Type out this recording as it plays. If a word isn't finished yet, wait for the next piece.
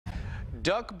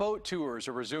Duck boat tours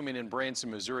are resuming in Branson,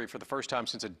 Missouri for the first time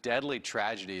since a deadly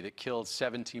tragedy that killed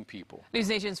 17 people. News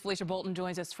Nation's Felicia Bolton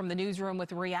joins us from the newsroom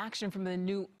with a reaction from the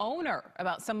new owner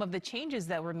about some of the changes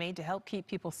that were made to help keep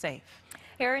people safe.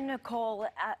 Erin, Nicole,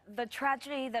 the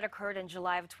tragedy that occurred in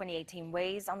July of 2018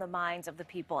 weighs on the minds of the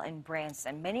people in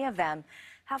Branson. Many of them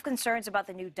have concerns about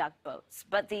the new duck boats,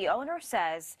 but the owner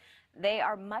says they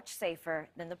are much safer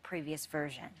than the previous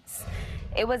versions.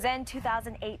 It was in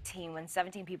 2018 when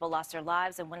 17 people lost their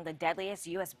lives in one of the deadliest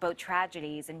U.S. boat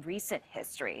tragedies in recent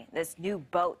history. This new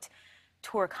boat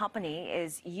tour company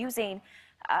is using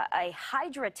a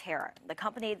hydroterror. The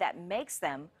company that makes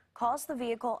them calls the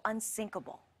vehicle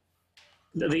unsinkable.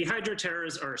 The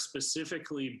hydroterrors are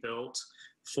specifically built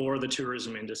for the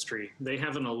tourism industry. They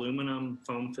have an aluminum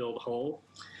foam-filled hull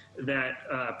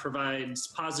that provides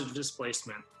positive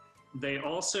displacement. They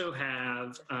also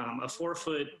have a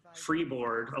 4-foot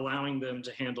freeboard, allowing them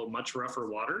to handle much rougher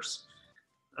waters,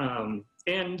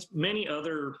 and many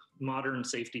other modern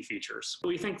safety features.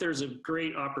 We think there's a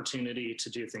great opportunity to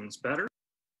do things better.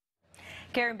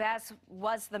 Karen Bass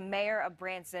was the mayor of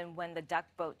Branson when the duck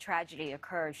boat tragedy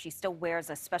occurred. She still wears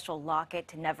a special locket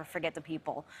to never forget the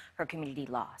people her community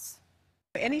lost.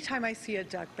 Anytime I see a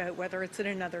duck boat, whether it's in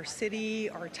another city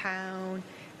or town,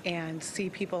 and see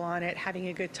people on it having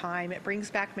a good time, it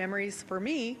brings back memories for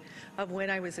me of when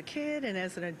I was a kid and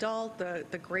as an adult,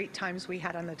 the great times we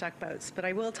had on the duck boats. But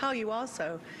I will tell you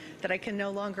also that I can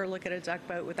no longer look at a duck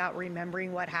boat without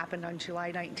remembering what happened on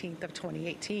July 19th of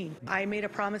 2018. I made a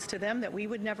promise to them that we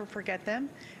would never forget them,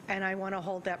 and I want to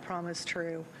hold that promise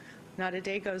true. Not a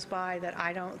day goes by that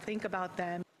I don't think about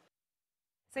them.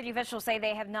 City officials say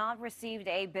they have not received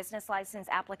a business license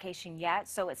application yet,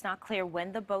 so it's not clear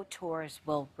when the boat tours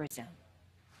will resume.